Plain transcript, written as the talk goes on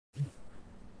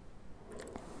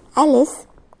Alice,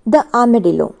 the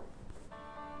Armadillo.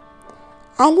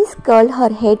 Alice curled her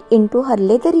head into her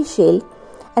leathery shell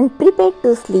and prepared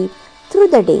to sleep through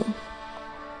the day.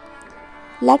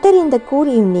 Later in the cool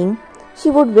evening, she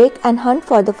would wake and hunt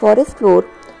for the forest floor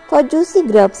for juicy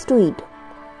grubs to eat.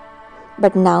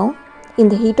 But now, in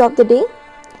the heat of the day,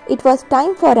 it was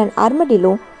time for an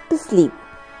armadillo to sleep.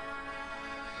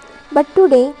 But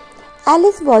today,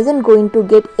 Alice wasn't going to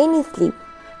get any sleep.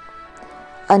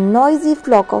 A noisy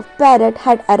flock of parrots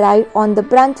had arrived on the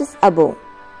branches above.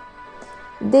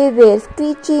 They were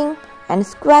screeching and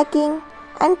squawking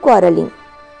and quarreling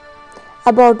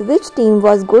about which team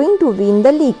was going to win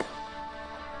the league.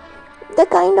 The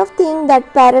kind of thing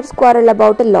that parrots quarrel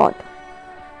about a lot.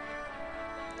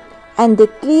 And they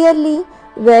clearly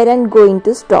weren't going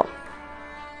to stop.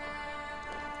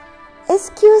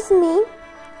 "Excuse me,"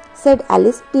 said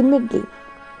Alice timidly,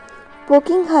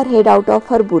 poking her head out of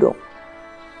her burrow.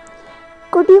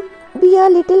 "Could you be a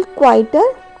little quieter?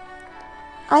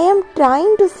 I am trying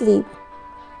to sleep."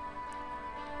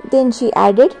 Then she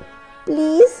added,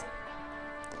 "Please,"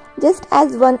 just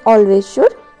as one always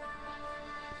should.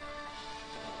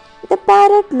 The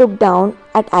parrot looked down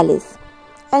at Alice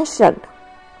and shrugged.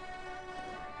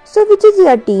 "So which is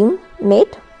your team,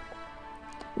 mate?"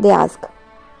 they asked.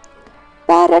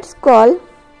 Parrots call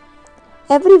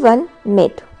everyone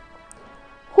mate.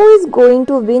 Who is going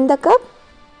to win the cup?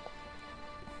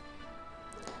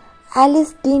 Alice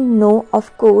didn't know, of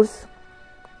course.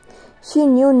 She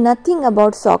knew nothing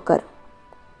about soccer.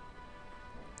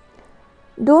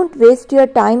 "Don't waste your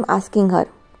time asking her,"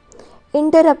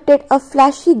 interrupted a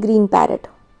flashy green parrot.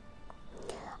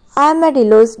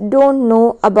 "Armadillos don't know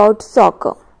about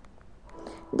soccer.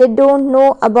 They don't know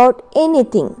about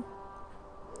anything.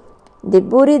 They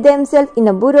bury themselves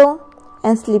in a burrow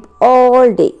and sleep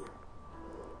all day.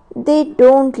 They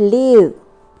don't live."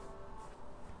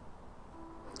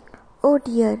 Oh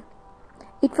dear,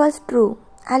 it was true.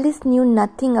 Alice knew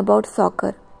nothing about soccer.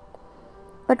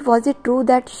 But was it true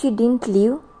that she didn't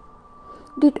live?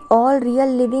 Did all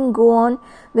real living go on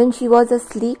when she was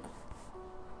asleep?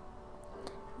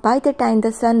 By the time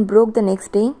the sun broke the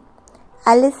next day,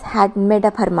 Alice had made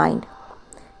up her mind.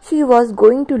 She was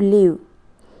going to live.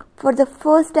 For the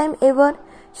first time ever,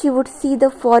 she would see the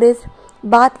forest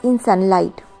bathe in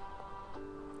sunlight.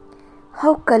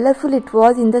 How colorful it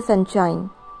was in the sunshine!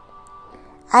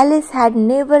 Alice had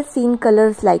never seen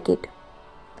colors like it.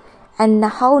 And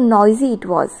how noisy it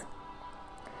was.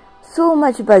 So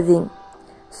much buzzing,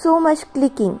 so much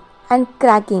clicking and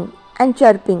cracking and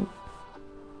chirping.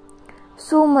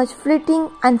 So much flitting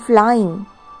and flying.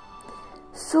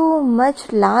 So much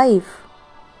life.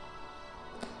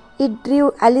 It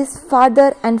drew Alice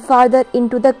farther and farther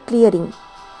into the clearing,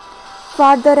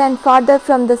 farther and farther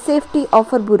from the safety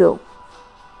of her burrow.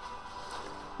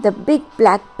 The big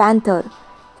black panther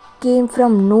came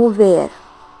from nowhere.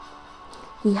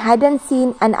 He hadn't seen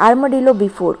an armadillo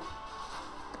before,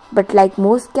 but like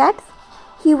most cats,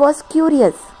 he was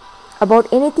curious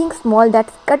about anything small that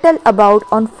scuttled about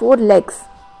on four legs.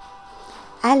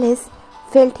 Alice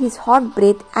felt his hot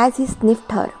breath as he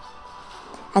sniffed her,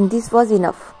 and this was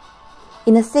enough.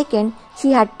 In a second,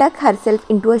 she had tucked herself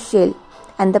into a shell,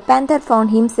 and the panther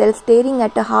found himself staring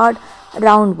at a hard,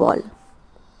 round ball.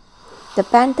 The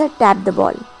panther tapped the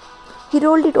ball. He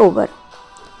rolled it over.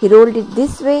 He rolled it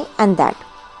this way and that.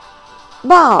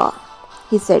 "Bah!"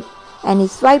 he said, and he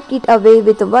swiped it away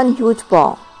with one huge paw,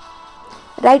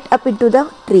 right up into the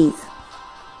trees.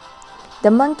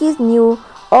 The monkeys knew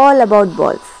all about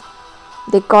balls.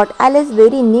 They caught Alice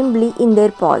very nimbly in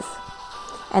their paws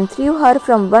and threw her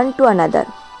from one to another.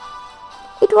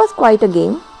 It was quite a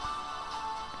game.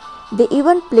 They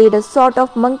even played a sort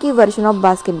of monkey version of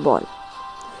basketball,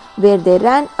 where they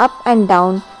ran up and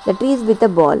down the trees with a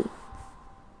ball.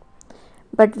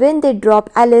 But when they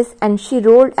dropped Alice and she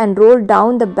rolled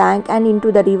down the bank and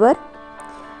into the river,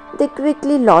 they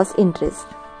quickly lost interest.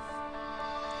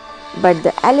 But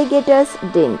the alligators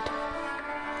didn't.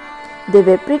 They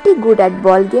were pretty good at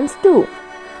ball games too.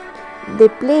 They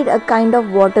played a kind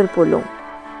of water polo.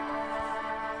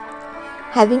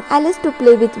 Having Alice to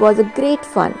play with was a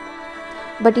great fun,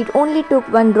 but it only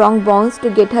took one wrong bounce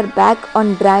to get her back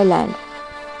on dry land.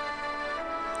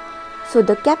 So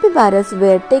the capybaras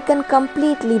were taken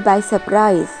completely by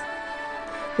surprise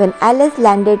when Alice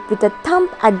landed with a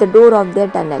thump at the door of their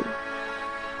tunnel.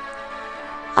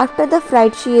 After the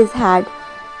fright she has had,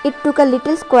 it took a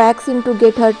little coaxing to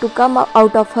get her to come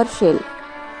out of her shell.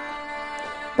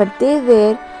 But they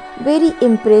were very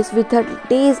impressed with her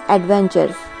day's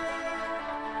adventures.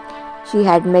 She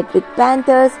had met with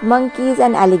panthers, monkeys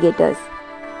and alligators.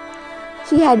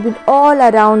 She had been all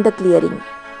around the clearing.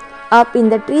 up in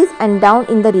the trees and down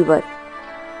in the river.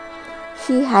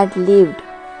 She had lived.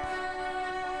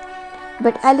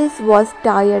 But Alice was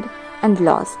tired and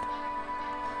lost.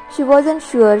 She wasn't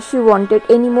sure she wanted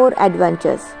any more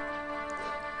adventures.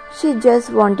 She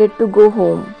just wanted to go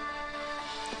home.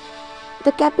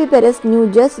 The capybaras knew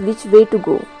just which way to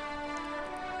go.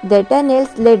 Their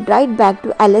tunnels led right back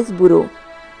to Alice's burrow,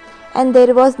 and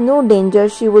there was no danger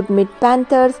she would meet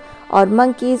panthers or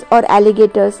monkeys or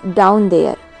alligators down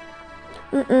there.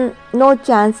 No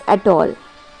chance at all.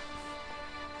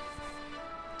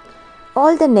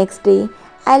 All the next day,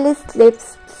 Alice slept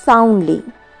soundly.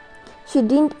 She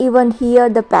didn't even hear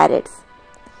the parrots.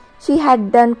 She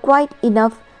had done quite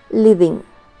enough living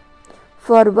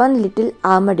for one little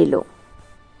armadillo.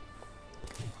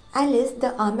 Alice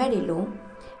the Armadillo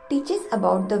teaches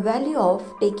about the value of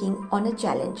taking on a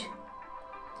challenge.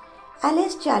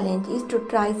 Alice's challenge is to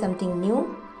try something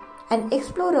new and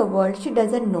explore a world she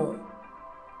doesn't know.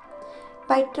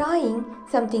 By trying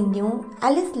something new,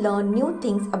 Alice learned new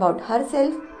things about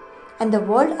herself and the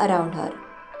world around her.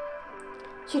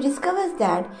 She discovers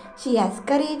that she has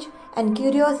courage and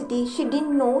curiosity she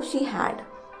didn't know she had.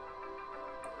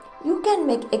 You can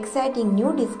make exciting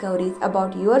new discoveries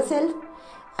about yourself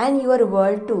and your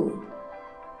world too.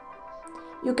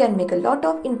 You can make a lot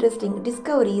of interesting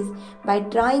discoveries by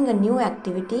trying a new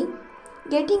activity,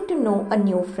 getting to know a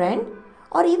new friend,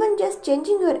 or even just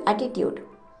changing your attitude.